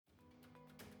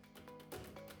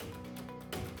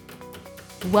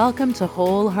Welcome to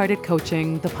Wholehearted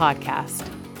Coaching, the podcast.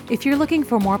 If you're looking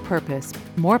for more purpose,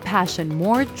 more passion,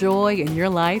 more joy in your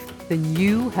life, then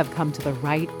you have come to the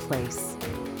right place.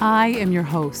 I am your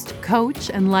host,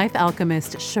 coach and life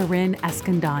alchemist Shirin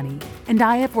Eskandani, and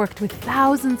I have worked with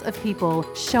thousands of people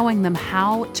showing them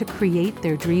how to create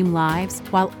their dream lives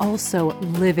while also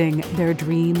living their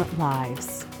dream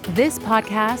lives. This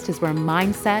podcast is where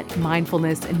mindset,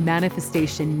 mindfulness, and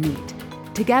manifestation meet.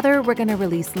 Together, we're going to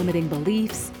release limiting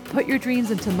beliefs, put your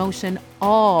dreams into motion,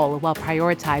 all while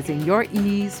prioritizing your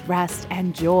ease, rest,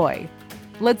 and joy.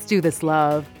 Let's do this,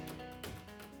 love.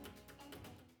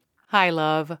 Hi,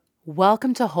 love.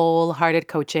 Welcome to Wholehearted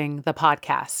Coaching, the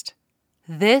podcast.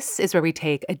 This is where we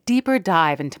take a deeper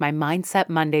dive into my Mindset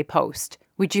Monday post,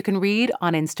 which you can read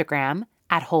on Instagram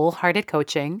at Wholehearted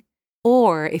Coaching.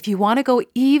 Or if you want to go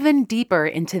even deeper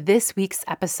into this week's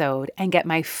episode and get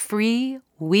my free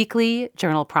weekly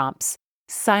journal prompts,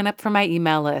 sign up for my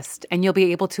email list and you'll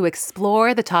be able to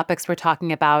explore the topics we're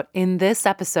talking about in this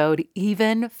episode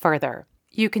even further.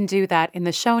 You can do that in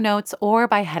the show notes or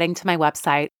by heading to my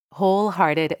website,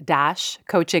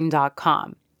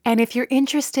 wholehearted-coaching.com. And if you're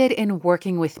interested in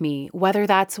working with me, whether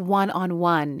that's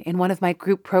one-on-one in one of my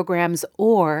group programs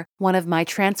or one of my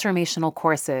transformational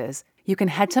courses, you can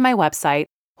head to my website,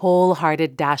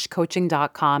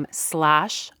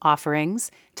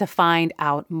 wholehearted-coaching.com/offerings to find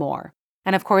out more.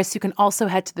 And of course, you can also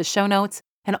head to the show notes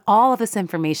and all of this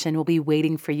information will be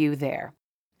waiting for you there.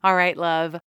 All right,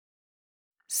 love.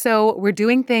 So we're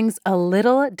doing things a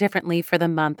little differently for the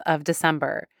month of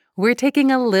December. We're taking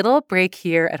a little break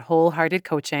here at Wholehearted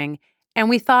Coaching, and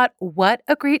we thought, what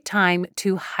a great time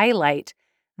to highlight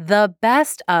the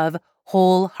best of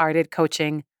Wholehearted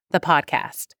Coaching, the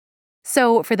podcast.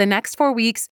 So for the next 4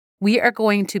 weeks, we are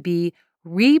going to be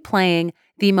replaying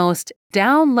the most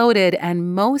downloaded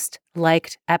and most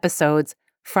liked episodes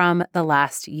from the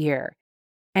last year.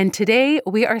 And today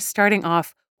we are starting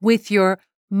off with your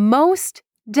most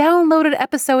downloaded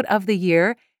episode of the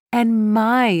year and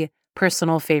my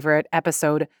personal favorite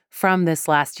episode from this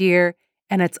last year.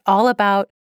 And it's all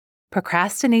about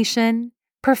procrastination,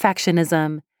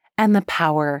 perfectionism, and the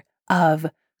power of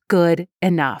good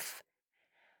enough.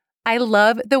 I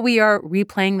love that we are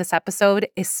replaying this episode,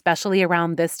 especially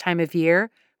around this time of year,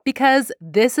 because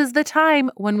this is the time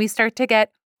when we start to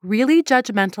get really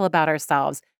judgmental about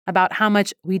ourselves, about how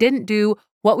much we didn't do,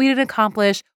 what we didn't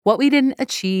accomplish, what we didn't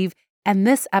achieve. And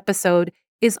this episode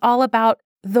is all about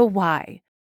the why.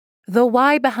 The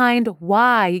why behind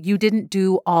why you didn't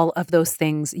do all of those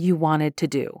things you wanted to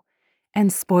do.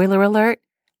 And spoiler alert,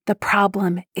 the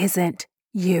problem isn't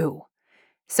you.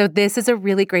 So this is a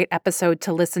really great episode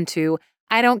to listen to.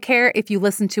 I don't care if you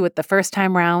listen to it the first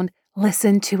time round,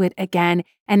 listen to it again.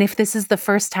 And if this is the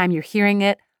first time you're hearing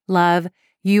it, love,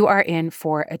 you are in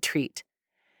for a treat.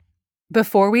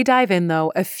 Before we dive in,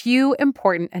 though, a few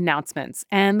important announcements.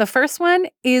 And the first one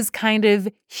is kind of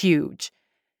huge.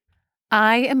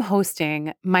 I am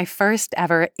hosting my first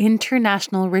ever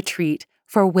international retreat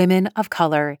for women of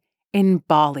color in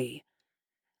Bali.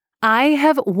 I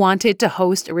have wanted to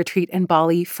host a retreat in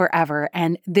Bali forever,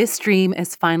 and this dream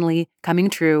is finally coming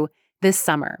true this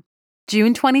summer.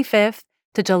 June 25th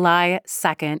to July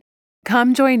 2nd,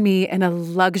 come join me in a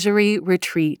luxury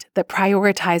retreat that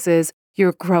prioritizes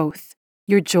your growth,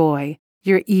 your joy,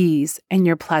 your ease, and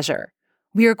your pleasure.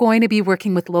 We are going to be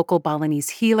working with local Balinese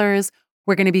healers.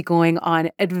 We're going to be going on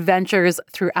adventures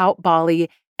throughout Bali,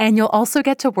 and you'll also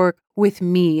get to work with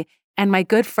me and my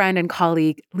good friend and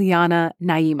colleague, Liana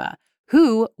Naima,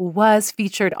 who was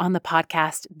featured on the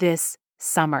podcast this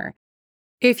summer.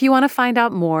 If you want to find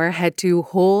out more, head to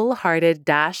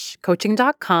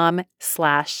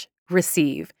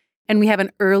wholehearted-coaching.com/receive. And we have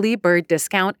an early bird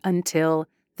discount until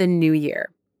the new year.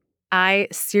 I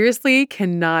seriously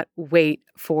cannot wait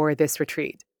for this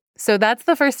retreat. So that's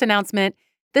the first announcement.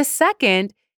 The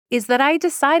second is that I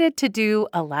decided to do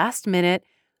a last-minute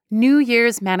New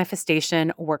Year's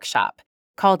manifestation workshop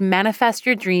called Manifest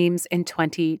Your Dreams in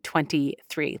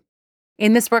 2023.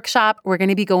 In this workshop, we're going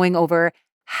to be going over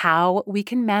how we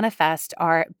can manifest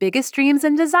our biggest dreams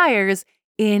and desires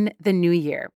in the new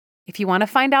year. If you want to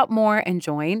find out more and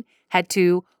join, head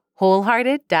to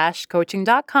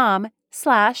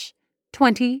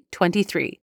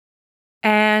wholehearted-coaching.com/2023.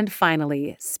 And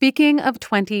finally, speaking of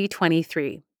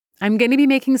 2023, I'm going to be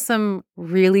making some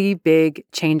really big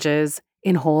changes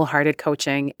in Wholehearted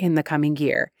Coaching in the coming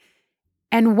year.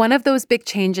 And one of those big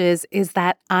changes is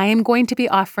that I am going to be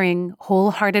offering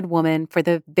Wholehearted Woman for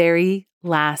the very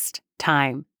last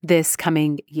time this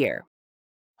coming year.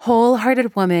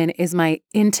 Wholehearted Woman is my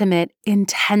intimate,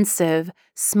 intensive,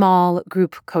 small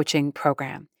group coaching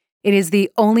program. It is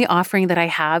the only offering that I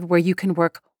have where you can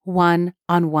work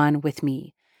one-on-one with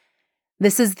me.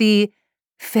 This is the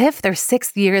 5th or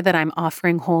 6th year that I'm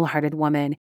offering Wholehearted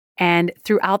Woman. And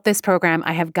throughout this program,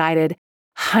 I have guided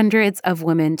hundreds of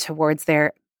women towards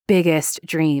their biggest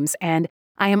dreams. And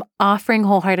I am offering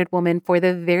Wholehearted Woman for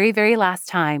the very, very last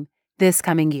time this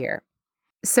coming year.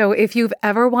 So if you've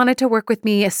ever wanted to work with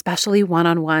me, especially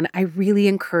one-on-one, I really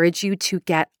encourage you to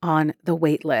get on the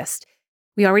wait list.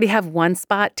 We already have one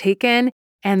spot taken,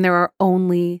 and there are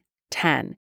only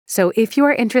 10. So if you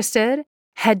are interested,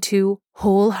 head to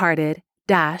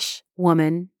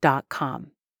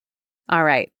wholehearted-woman.com. All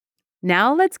right,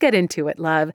 now let's get into it,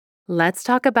 love. Let's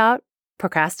talk about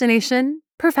procrastination,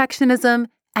 perfectionism,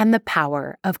 and the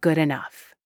power of good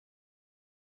enough.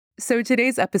 So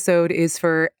today's episode is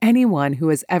for anyone who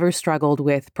has ever struggled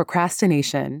with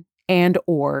procrastination and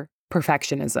or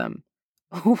perfectionism,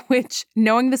 which,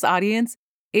 knowing this audience,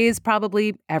 is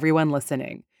probably everyone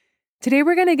listening. Today,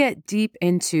 we're going to get deep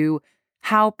into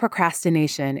how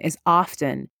procrastination is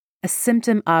often a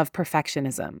symptom of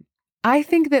perfectionism. I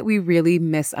think that we really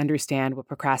misunderstand what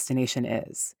procrastination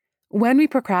is. When we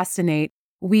procrastinate,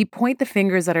 we point the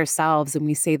fingers at ourselves and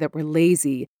we say that we're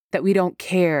lazy, that we don't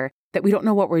care, that we don't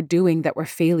know what we're doing, that we're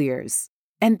failures.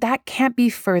 And that can't be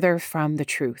further from the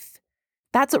truth.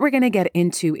 That's what we're going to get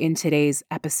into in today's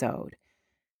episode.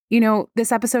 You know,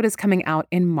 this episode is coming out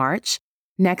in March.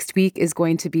 Next week is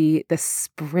going to be the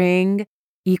spring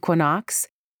equinox,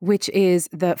 which is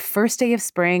the first day of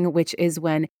spring, which is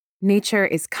when nature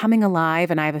is coming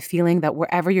alive. And I have a feeling that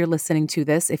wherever you're listening to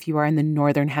this, if you are in the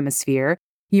northern hemisphere,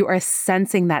 you are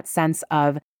sensing that sense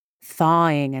of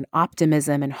thawing and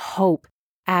optimism and hope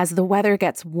as the weather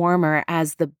gets warmer,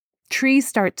 as the trees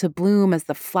start to bloom, as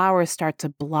the flowers start to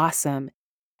blossom.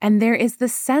 And there is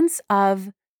this sense of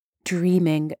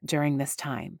dreaming during this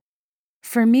time.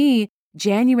 For me,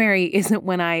 January isn't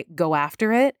when I go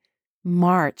after it.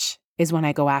 March is when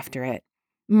I go after it.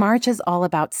 March is all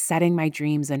about setting my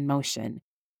dreams in motion,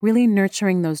 really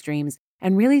nurturing those dreams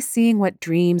and really seeing what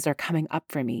dreams are coming up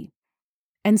for me.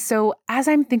 And so as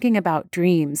I'm thinking about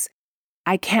dreams,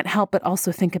 I can't help but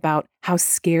also think about how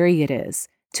scary it is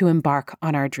to embark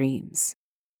on our dreams.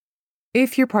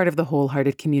 If you're part of the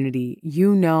Wholehearted community,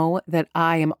 you know that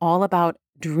I am all about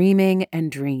dreaming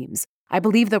and dreams. I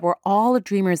believe that we're all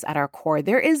dreamers at our core.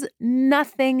 There is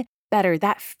nothing better,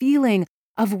 that feeling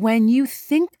of when you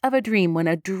think of a dream, when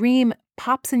a dream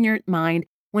pops in your mind,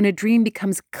 when a dream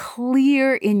becomes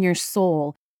clear in your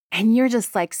soul, and you're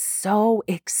just like so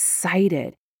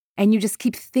excited, and you just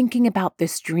keep thinking about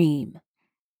this dream.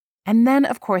 And then,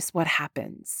 of course, what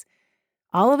happens?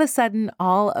 All of a sudden,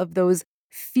 all of those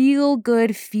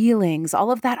feel-good feelings,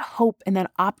 all of that hope and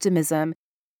that optimism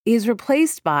is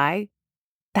replaced by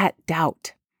that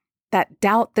doubt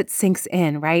that sinks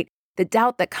in, right? The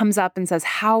doubt that comes up and says,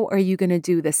 how are you going to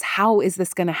do this? How is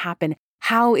this going to happen?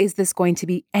 How is this going to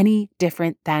be any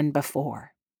different than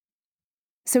before?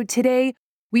 So today,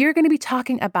 we are going to be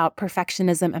talking about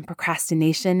perfectionism and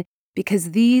procrastination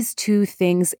because these two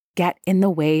things get in the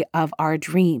way of our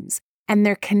dreams, and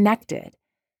they're connected,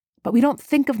 but we don't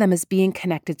think of them as being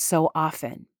connected so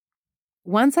often.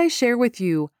 Once I share with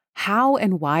you how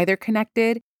and why they're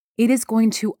connected, it is going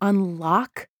to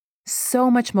unlock so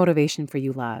much motivation for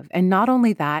you, love. And not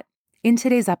only that, in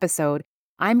today's episode,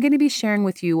 I'm going to be sharing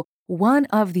with you one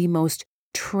of the most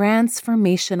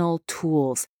transformational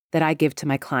tools that I give to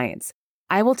my clients.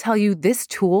 I will tell you this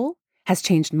tool has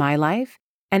changed my life,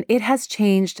 and it has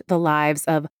changed the lives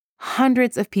of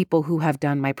hundreds of people who have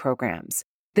done my programs.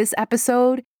 This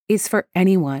episode is for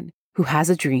anyone who has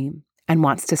a dream and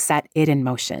wants to set it in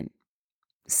motion.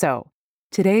 So,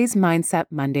 today's Mindset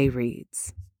Monday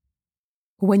reads,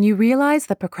 when you realize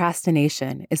that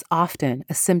procrastination is often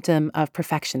a symptom of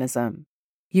perfectionism,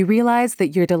 you realize that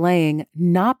you're delaying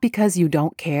not because you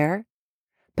don't care,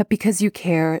 but because you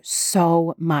care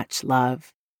so much,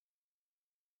 love.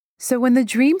 So when the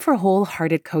dream for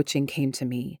Wholehearted Coaching came to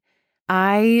me,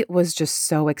 I was just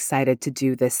so excited to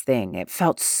do this thing. It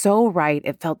felt so right.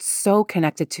 It felt so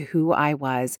connected to who I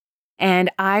was.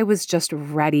 And I was just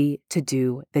ready to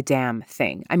do the damn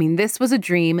thing. I mean, this was a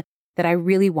dream that I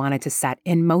really wanted to set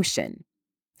in motion.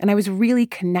 And I was really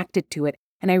connected to it.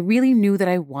 And I really knew that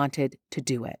I wanted to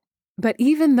do it. But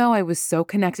even though I was so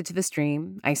connected to this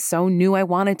dream, I so knew I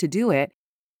wanted to do it,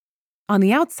 on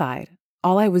the outside,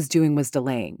 all I was doing was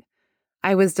delaying.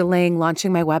 I was delaying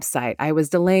launching my website. I was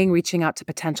delaying reaching out to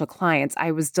potential clients.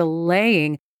 I was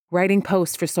delaying writing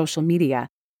posts for social media.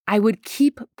 I would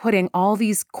keep putting all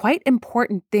these quite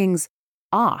important things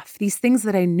off, these things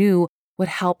that I knew would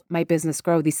help my business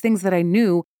grow, these things that I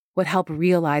knew would help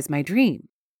realize my dream.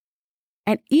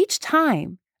 And each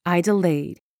time I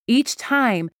delayed, each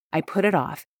time I put it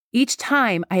off, each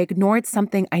time I ignored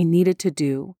something I needed to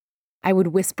do, I would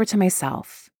whisper to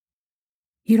myself,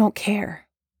 "You don't care.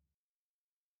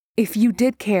 If you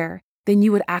did care, then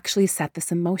you would actually set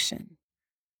this in motion.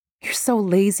 You're so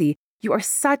lazy. You are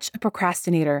such a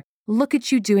procrastinator. Look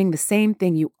at you doing the same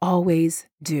thing you always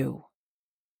do."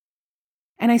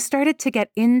 And I started to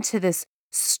get into this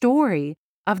story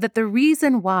of that the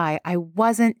reason why I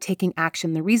wasn't taking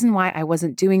action, the reason why I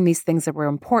wasn't doing these things that were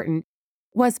important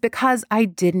was because I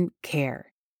didn't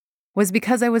care, was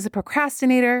because I was a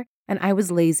procrastinator and I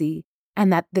was lazy,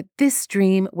 and that this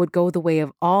dream would go the way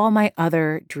of all my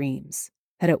other dreams,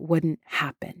 that it wouldn't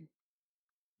happen.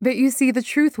 But you see, the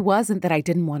truth wasn't that I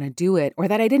didn't want to do it, or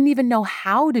that I didn't even know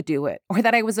how to do it, or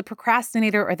that I was a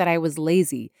procrastinator, or that I was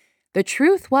lazy. The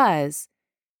truth was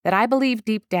that I believed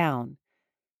deep down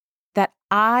that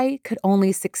I could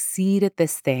only succeed at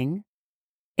this thing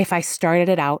if I started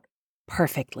it out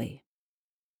perfectly.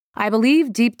 I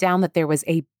believed deep down that there was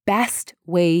a best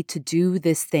way to do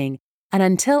this thing. And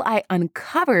until I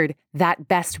uncovered that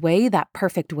best way, that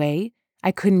perfect way,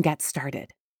 I couldn't get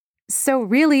started. So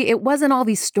really, it wasn't all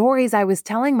these stories I was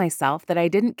telling myself that I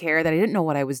didn't care, that I didn't know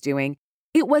what I was doing.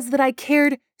 It was that I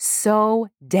cared so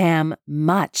damn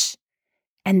much.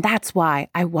 And that's why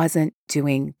I wasn't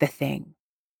doing the thing.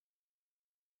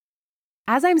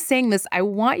 As I'm saying this, I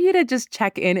want you to just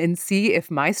check in and see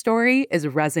if my story is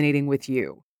resonating with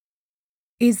you.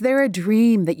 Is there a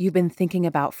dream that you've been thinking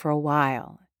about for a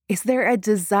while? Is there a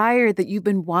desire that you've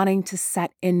been wanting to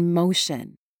set in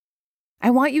motion? I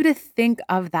want you to think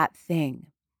of that thing.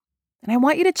 And I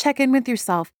want you to check in with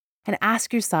yourself and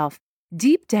ask yourself,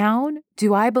 deep down,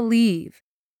 do I believe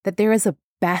that there is a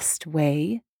best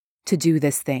way to do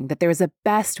this thing, that there is a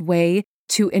best way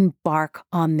to embark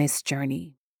on this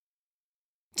journey?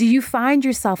 Do you find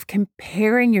yourself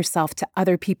comparing yourself to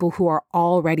other people who are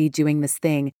already doing this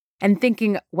thing and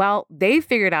thinking, well, they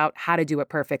figured out how to do it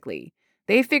perfectly.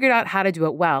 They figured out how to do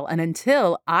it well. And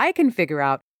until I can figure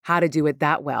out how to do it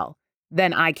that well,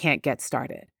 then I can't get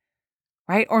started,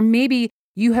 right? Or maybe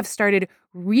you have started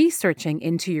researching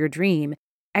into your dream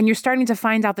and you're starting to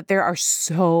find out that there are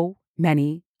so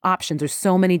many options or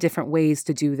so many different ways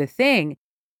to do the thing.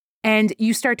 And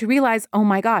you start to realize, oh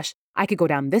my gosh, I could go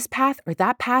down this path or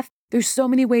that path. There's so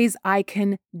many ways I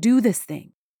can do this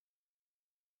thing.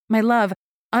 My love,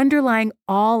 underlying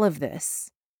all of this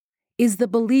is the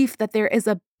belief that there is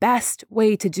a best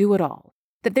way to do it all,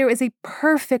 that there is a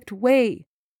perfect way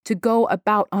to go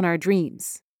about on our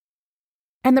dreams.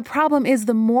 And the problem is,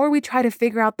 the more we try to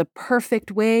figure out the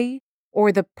perfect way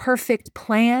or the perfect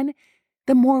plan,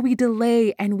 the more we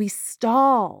delay and we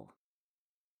stall.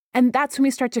 And that's when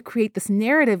we start to create this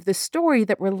narrative, this story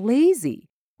that we're lazy,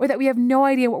 or that we have no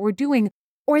idea what we're doing,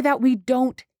 or that we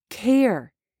don't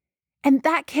care. And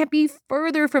that can't be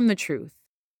further from the truth.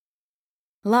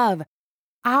 Love,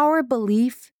 our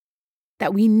belief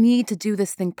that we need to do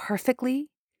this thing perfectly,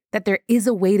 that there is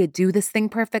a way to do this thing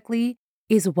perfectly,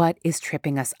 is what is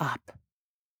tripping us up.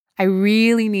 I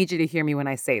really need you to hear me when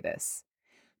I say this.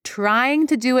 Trying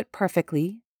to do it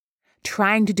perfectly,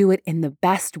 trying to do it in the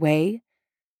best way,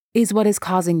 is what is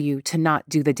causing you to not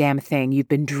do the damn thing you've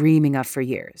been dreaming of for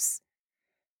years.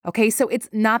 Okay, so it's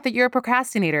not that you're a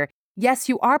procrastinator. Yes,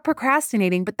 you are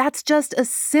procrastinating, but that's just a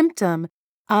symptom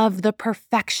of the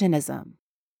perfectionism,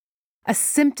 a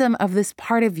symptom of this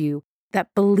part of you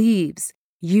that believes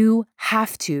you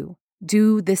have to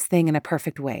do this thing in a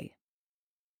perfect way.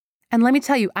 And let me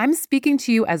tell you, I'm speaking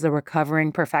to you as a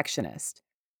recovering perfectionist.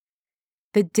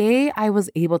 The day I was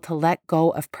able to let go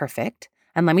of perfect,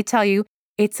 and let me tell you,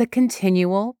 it's a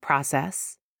continual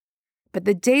process, but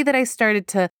the day that I started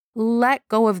to let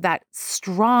go of that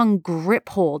strong grip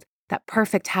hold that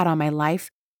perfect had on my life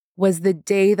was the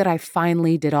day that I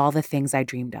finally did all the things I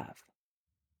dreamed of.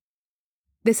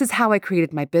 This is how I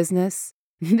created my business.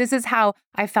 This is how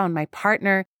I found my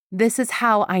partner. This is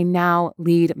how I now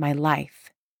lead my life.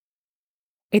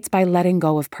 It's by letting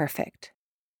go of perfect.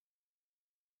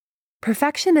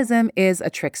 Perfectionism is a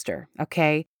trickster,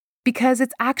 okay? Because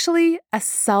it's actually a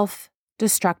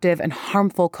self-destructive and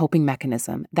harmful coping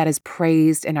mechanism that is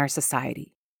praised in our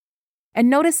society. And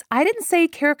notice, I didn't say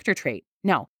character trait.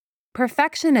 No,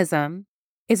 perfectionism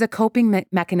is a coping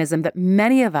mechanism that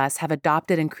many of us have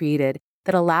adopted and created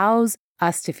that allows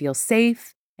us to feel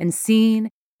safe and seen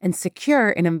and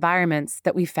secure in environments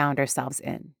that we found ourselves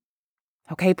in.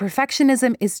 Okay,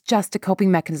 perfectionism is just a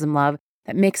coping mechanism, love,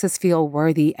 that makes us feel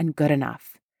worthy and good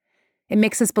enough. It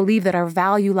makes us believe that our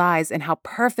value lies in how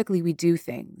perfectly we do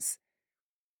things.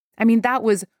 I mean, that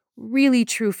was really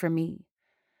true for me.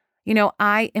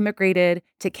 I immigrated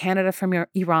to Canada from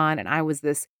Iran, and I was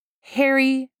this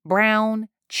hairy, brown,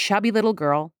 chubby little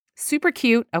girl, super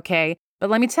cute, okay? But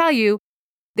let me tell you,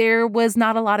 there was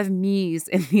not a lot of me's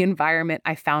in the environment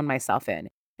I found myself in.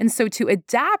 And so to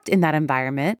adapt in that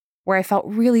environment where I felt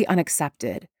really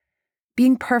unaccepted,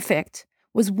 being perfect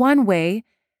was one way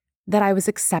that I was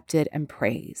accepted and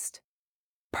praised.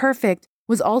 Perfect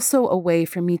was also a way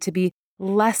for me to be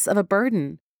less of a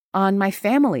burden on my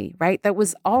family, right? That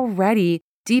was already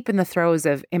deep in the throes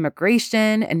of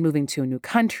immigration and moving to a new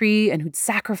country and who'd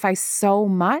sacrificed so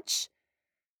much.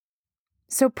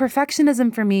 So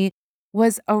perfectionism for me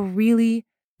was a really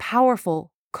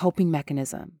powerful coping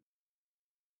mechanism.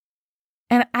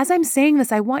 And as I'm saying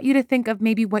this, I want you to think of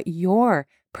maybe what your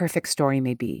perfect story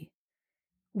may be.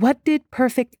 What did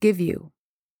perfect give you?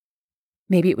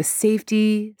 Maybe it was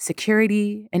safety,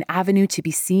 security, an avenue to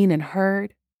be seen and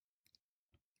heard.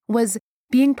 Was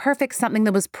being perfect something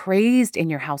that was praised in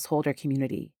your household or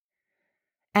community?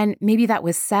 And maybe that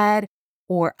was said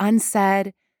or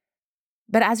unsaid.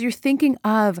 But as you're thinking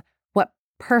of what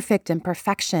perfect and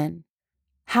perfection,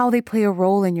 how they play a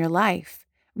role in your life,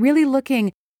 really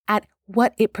looking at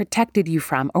what it protected you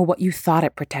from or what you thought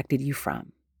it protected you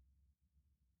from.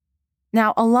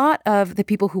 Now, a lot of the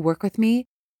people who work with me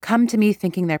come to me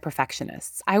thinking they're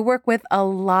perfectionists. I work with a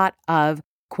lot of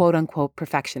quote unquote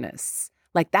perfectionists.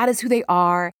 Like that is who they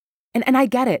are. And I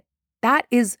get it. That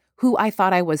is who I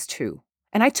thought I was too.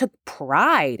 And I took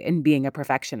pride in being a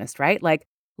perfectionist, right? Like,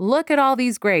 look at all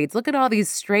these grades. Look at all these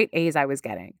straight A's I was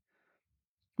getting.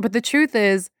 But the truth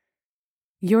is,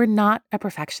 you're not a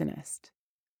perfectionist.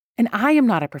 And I am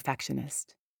not a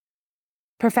perfectionist.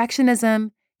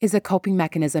 Perfectionism is a coping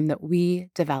mechanism that we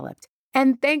developed.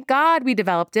 And thank God we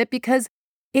developed it because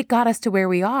it got us to where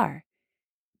we are.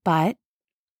 But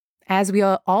as we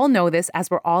all know this, as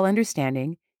we're all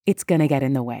understanding, it's going to get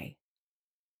in the way.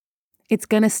 It's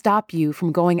going to stop you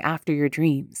from going after your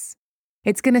dreams.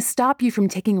 It's going to stop you from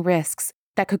taking risks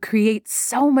that could create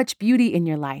so much beauty in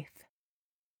your life.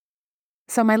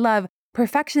 So my love,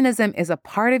 perfectionism is a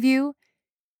part of you.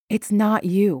 It's not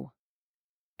you.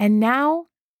 And now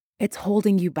it's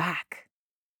holding you back.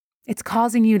 It's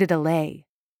causing you to delay.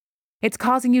 It's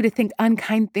causing you to think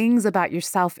unkind things about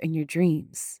yourself and your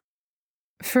dreams.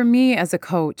 For me as a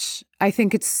coach, I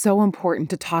think it's so important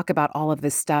to talk about all of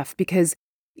this stuff because,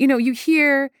 you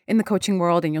hear in the coaching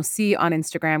world and you'll see on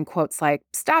Instagram quotes like,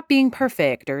 stop being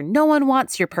perfect or no one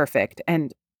wants your perfect.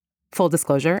 And full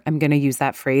disclosure, I'm going to use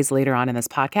that phrase later on in this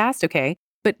podcast, okay?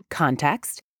 But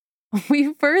context,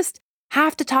 we first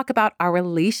have to talk about our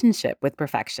relationship with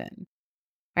perfection,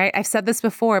 right? I've said this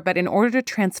before, but in order to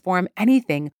transform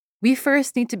anything, we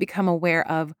first need to become aware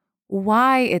of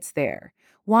why it's there,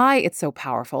 why it's so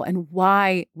powerful, and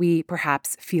why we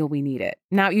perhaps feel we need it.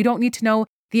 Now, you don't need to know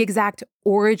the exact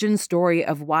origin story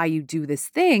of why you do this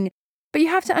thing, but you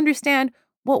have to understand,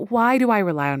 well, why do I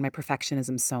rely on my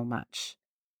perfectionism so much?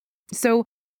 So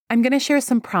I'm going to share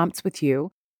some prompts with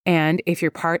you. And if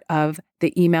you're part of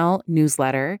the email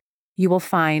newsletter, you will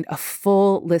find a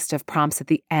full list of prompts at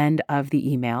the end of the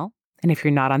email. And if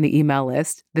you're not on the email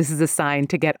list, this is a sign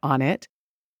to get on it.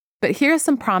 But here are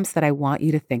some prompts that I want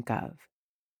you to think of.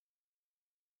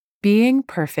 Being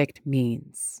perfect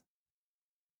means.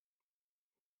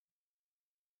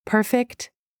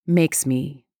 Perfect makes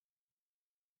me.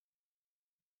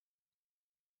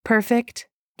 Perfect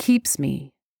keeps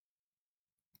me.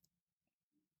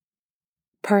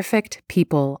 Perfect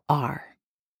people are.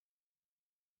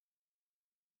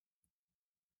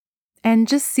 And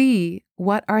just see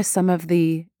what are some of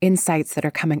the insights that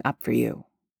are coming up for you.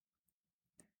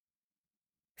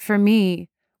 For me,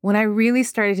 when I really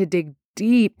started to dig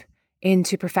deep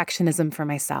into perfectionism for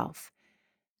myself,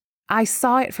 I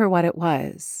saw it for what it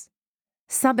was,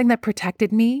 something that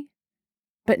protected me,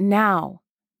 but now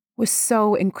was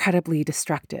so incredibly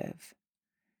destructive.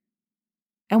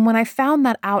 And when I found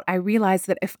that out, I realized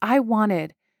that if I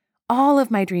wanted all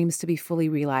of my dreams to be fully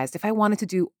realized, if I wanted to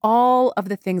do all of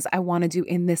the things I want to do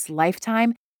in this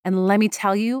lifetime, and let me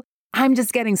tell you, I'm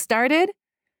just getting started,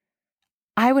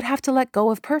 I would have to let go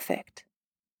of perfect.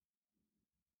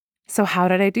 So how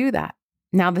did I do that?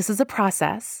 Now, this is a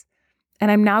process, and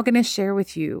I'm now going to share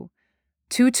with you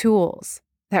 2 tools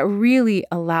that really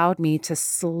allowed me to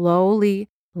slowly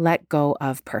let go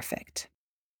of perfect.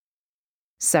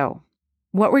 So,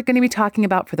 what we're going to be talking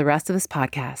about for the rest of this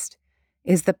podcast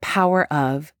is the power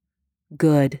of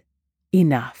good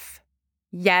enough.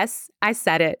 Yes, I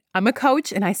said it. I'm a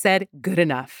coach and I said good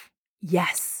enough.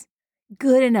 Yes,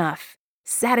 good enough,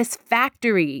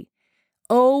 satisfactory,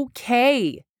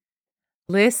 okay.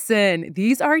 Listen,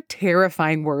 these are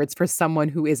terrifying words for someone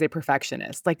who is a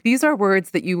perfectionist. Like these are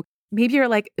words that you maybe are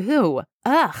like, ooh,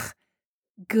 ugh,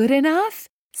 good enough,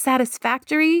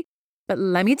 satisfactory. But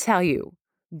let me tell you,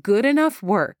 good enough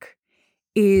work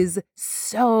is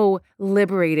so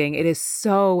liberating. It is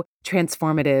so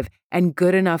transformative. And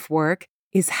good enough work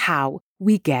is how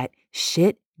we get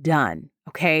shit done.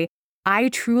 Okay. I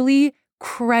truly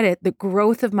credit the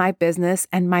growth of my business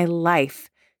and my life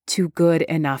to good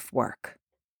enough work.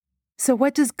 So,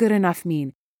 what does good enough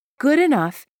mean? Good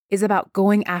enough is about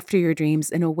going after your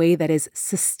dreams in a way that is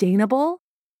sustainable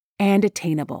and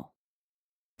attainable.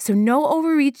 So, no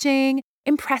overreaching,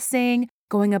 impressing,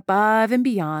 going above and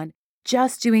beyond,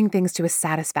 just doing things to a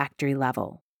satisfactory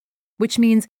level, which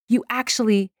means you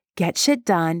actually get shit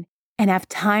done and have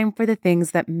time for the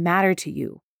things that matter to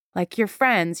you, like your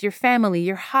friends, your family,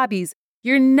 your hobbies,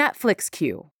 your Netflix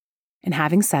queue. And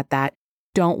having said that,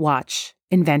 don't watch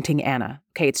Inventing Anna.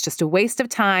 Okay, it's just a waste of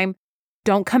time.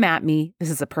 Don't come at me. This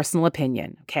is a personal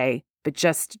opinion, okay? But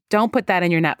just don't put that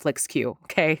in your Netflix queue,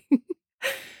 okay?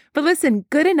 But listen,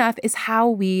 good enough is how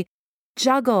we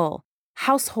juggle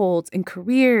households and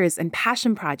careers and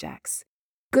passion projects.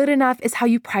 Good enough is how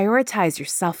you prioritize your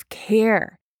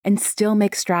self-care and still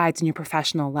make strides in your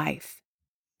professional life.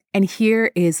 And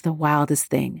here is the wildest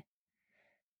thing.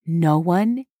 No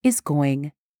one is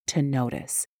going to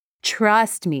notice.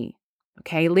 Trust me.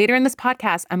 Okay, later in this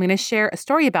podcast, I'm going to share a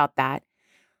story about that,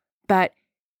 but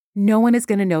no one is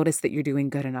going to notice that you're doing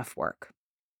good enough work.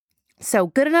 So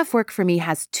good enough work for me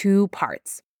has two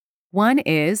parts. One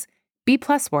is B+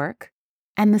 work,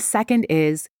 and the second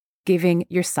is giving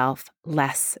yourself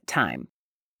less time.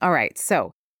 All right,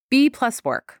 so B+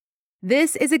 work.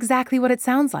 This is exactly what it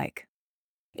sounds like.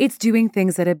 It's doing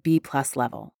things at a B+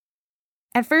 level.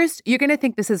 At first, you're going to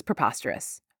think this is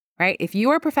preposterous, right? If you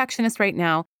are a perfectionist right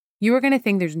now, you are going to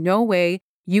think there's no way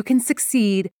you can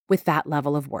succeed with that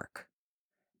level of work.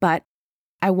 But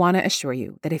I want to assure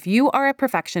you that if you are a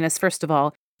perfectionist, first of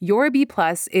all, your B+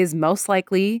 is most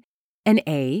likely an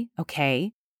A,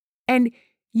 okay? And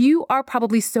you are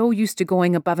probably so used to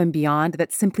going above and beyond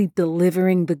that simply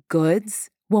delivering the goods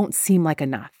won't seem like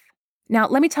enough. Now,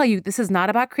 let me tell you, this is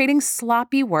not about creating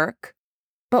sloppy work,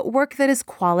 but work that is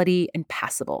quality and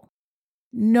passable.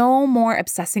 No more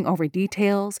obsessing over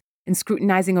details and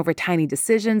scrutinizing over tiny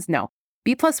decisions. No,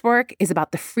 B+ work is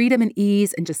about the freedom and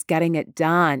ease and just getting it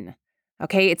done.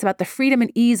 Okay, it's about the freedom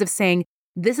and ease of saying,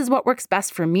 this is what works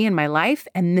best for me in my life,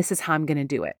 and this is how I'm going to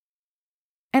do it.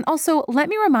 And also, let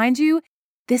me remind you,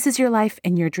 this is your life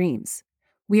and your dreams.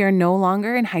 We are no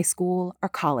longer in high school or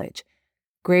college.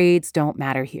 Grades don't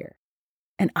matter here.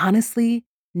 And honestly,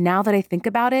 now that I think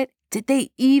about it, did they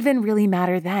even really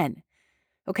matter then?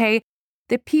 Okay,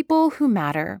 the people who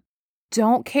matter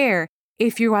don't care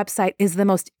if your website is the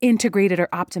most integrated or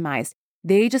optimized.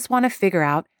 They just want to figure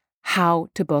out how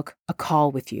to book a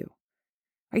call with you.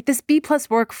 Right? This B+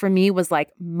 work for me was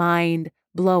like mind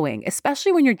blowing,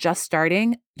 especially when you're just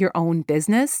starting your own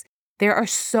business. There are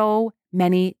so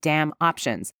many damn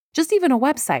options. Just even a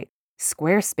website,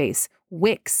 Squarespace,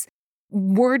 Wix,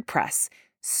 WordPress,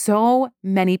 so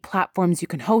many platforms you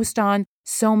can host on,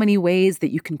 so many ways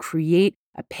that you can create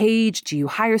a page. Do you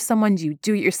hire someone? Do you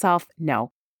do it yourself?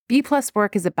 No. B+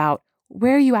 work is about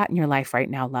where are you at in your life right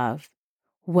now, love?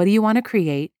 What do you want to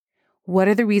create? What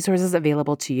are the resources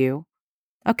available to you?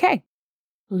 Okay,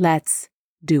 let's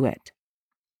do it.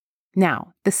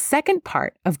 Now, the second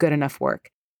part of good enough work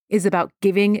is about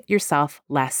giving yourself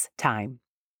less time.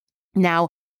 Now,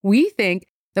 we think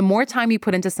the more time you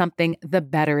put into something, the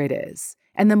better it is.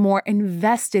 And the more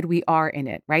invested we are in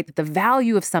it, right? That the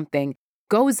value of something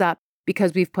goes up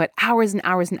because we've put hours and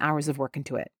hours and hours of work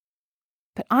into it.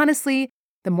 But honestly,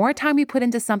 the more time we put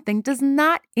into something does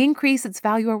not increase its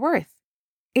value or worth.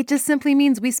 It just simply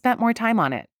means we spent more time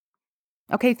on it.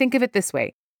 Okay, think of it this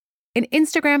way. An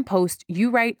Instagram post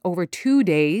you write over 2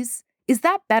 days, is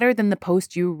that better than the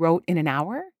post you wrote in an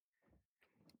hour?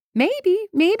 Maybe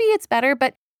it's better,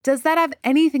 but does that have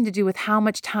anything to do with how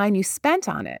much time you spent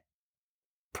on it?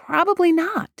 Probably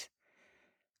not.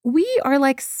 We are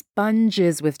like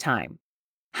sponges with time.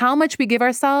 How much we give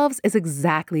ourselves is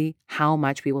exactly how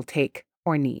much we will take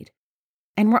or need.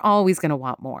 And we're always going to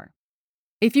want more.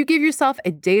 If you give yourself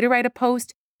a day to write a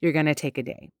post, you're going to take a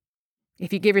day.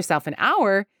 If you give yourself an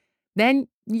hour, then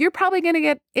you're probably going to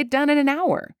get it done in an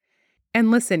hour.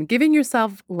 And listen, giving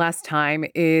yourself less time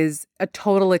is a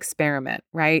total experiment,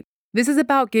 right? This is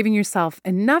about giving yourself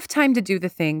enough time to do the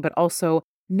thing, but also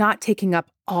not taking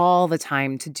up all the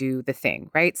time to do the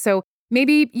thing, right? So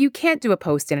maybe you can't do a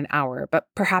post in an hour, but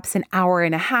perhaps an hour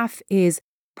and a half is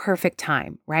perfect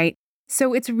time, right?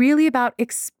 So it's really about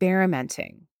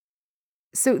experimenting.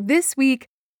 So this week,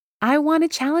 I want to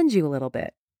challenge you a little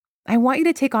bit. I want you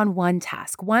to take on one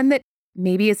task, one that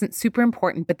maybe isn't super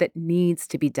important, but that needs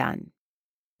to be done.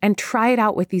 And try it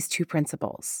out with these two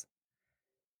principles.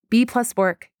 B plus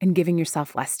work and giving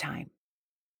yourself less time.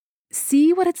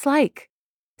 See what it's like.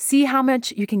 See how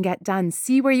much you can get done.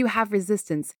 See where you have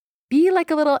resistance. Be like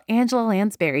a little Angela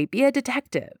Lansbury. Be a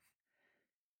detective.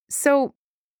 So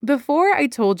before I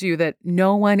told you that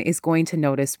no one is going to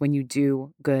notice when you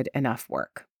do good enough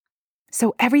work.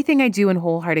 So everything I do in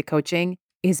Wholehearted Coaching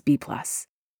is B+.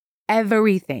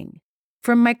 Everything,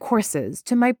 from my courses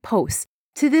to my posts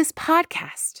to this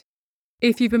podcast.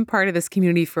 If you've been part of this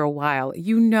community for a while,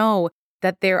 you know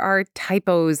that there are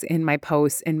typos in my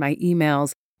posts, in my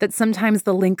emails, that sometimes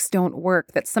the links don't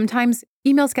work, that sometimes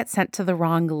emails get sent to the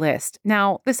wrong list.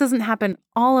 Now, this doesn't happen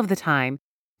all of the time,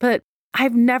 but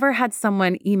I've never had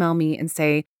someone email me and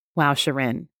say, wow,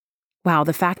 Shirin, wow,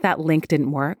 the fact that link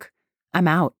didn't work, I'm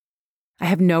out. I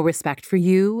have no respect for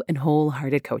you and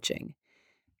Wholehearted Coaching.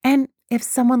 And if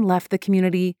someone left the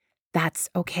community, that's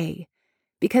okay.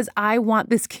 Because I want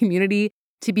this community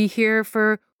to be here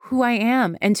for who I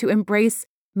am and to embrace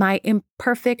my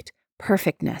imperfect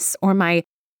perfectness or my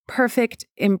perfect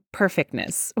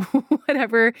imperfectness,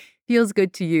 whatever feels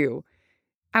good to you.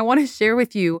 I want to share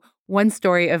with you one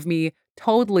story of me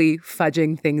totally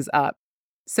fudging things up.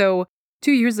 So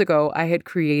 2 years ago, I had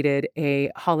created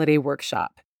a holiday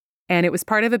workshop, and it was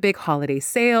part of a big holiday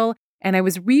sale, and I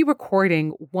was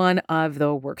re-recording one of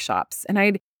the workshops, and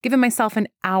I'd given myself an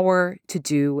hour to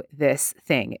do this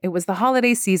thing. It was the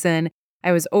holiday season.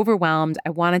 I was overwhelmed.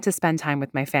 I wanted to spend time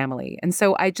with my family. And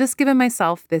so I just given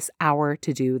myself this hour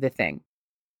to do the thing.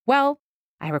 Well,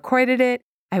 I recorded it.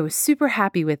 I was super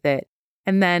happy with it.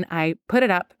 And then I put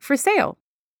it up for sale.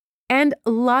 And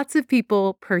lots of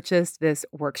people purchased this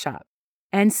workshop.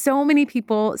 And so many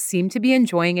people seemed to be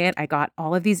enjoying it. I got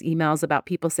all of these emails about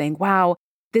people saying, wow,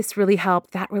 this really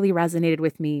helped. That really resonated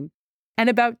with me. And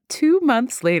about 2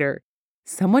 months later,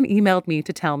 someone emailed me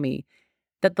to tell me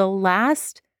that the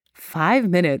last 5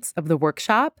 minutes of the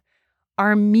workshop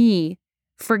are me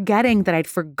forgetting that I'd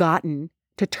forgotten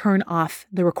to turn off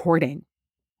the recording.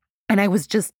 And I was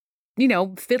just,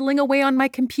 fiddling away on my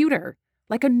computer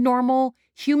like a normal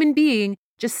human being,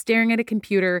 just staring at a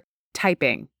computer,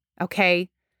 typing. Okay?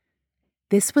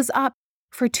 This was up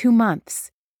for 2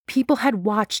 months. People had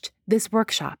watched this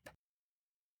workshop.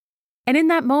 And in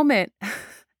that moment,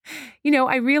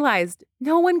 I realized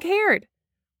no one cared.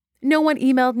 No one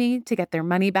emailed me to get their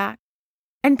money back.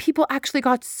 And people actually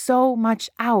got so much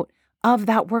out of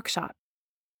that workshop.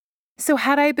 So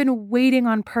had I been waiting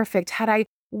on perfect, had I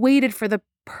waited for the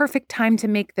perfect time to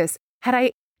make this, had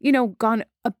I, gone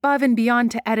above and beyond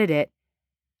to edit it,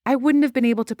 I wouldn't have been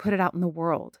able to put it out in the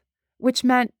world, which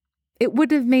meant it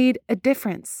would have made a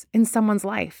difference in someone's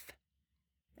life.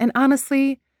 And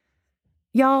honestly,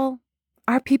 y'all,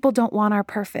 our people don't want our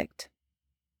perfect.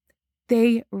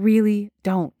 They really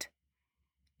don't.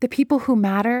 The people who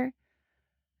matter,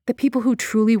 the people who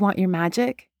truly want your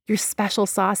magic, your special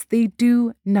sauce, they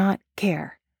do not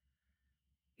care.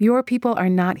 Your people are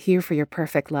not here for your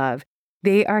perfect love.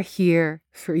 They are here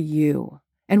for you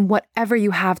and whatever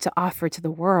you have to offer to the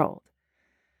world.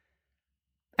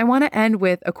 I want to end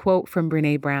with a quote from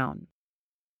Brené Brown.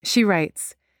 She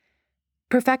writes,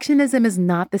 "Perfectionism is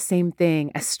not the same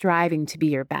thing as striving to be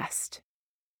your best.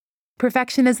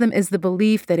 Perfectionism is the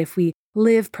belief that if we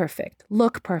live perfect,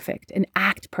 look perfect, and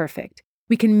act perfect,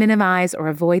 we can minimize or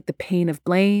avoid the pain of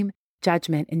blame,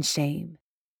 judgment, and shame.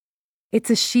 It's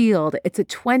a shield. It's a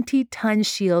 20-ton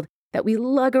shield that we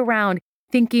lug around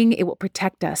thinking it will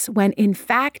protect us, when in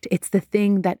fact, it's the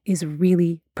thing that is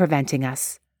really preventing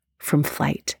us from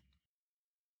flight."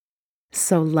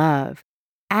 So love,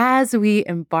 as we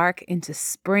embark into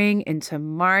spring, into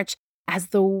March, as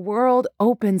the world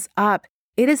opens up,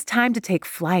 it is time to take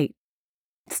flight.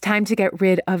 It's time to get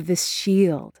rid of this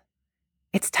shield.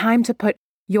 It's time to put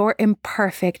your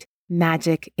imperfect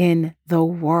magic in the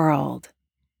world.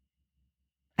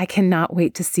 I cannot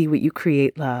wait to see what you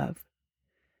create, love.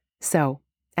 So,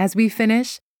 as we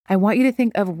finish, I want you to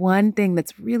think of one thing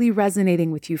that's really resonating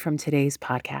with you from today's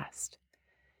podcast.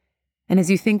 And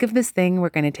as you think of this thing, we're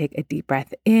going to take a deep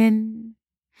breath in,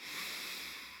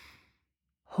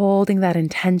 holding that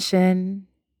intention,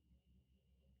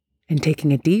 and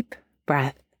taking a deep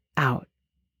breath out.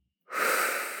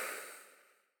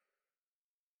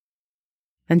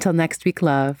 Until next week,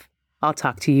 love, I'll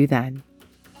talk to you then.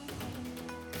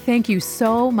 Thank you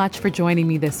so much for joining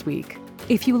me this week.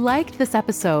 If you liked this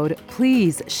episode,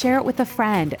 please share it with a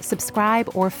friend, subscribe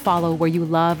or follow where you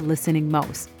love listening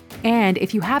most. And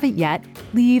if you haven't yet,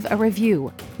 leave a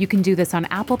review. You can do this on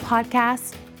Apple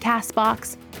Podcasts,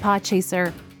 CastBox,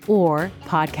 Podchaser, or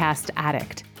Podcast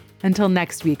Addict. Until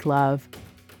next week, love.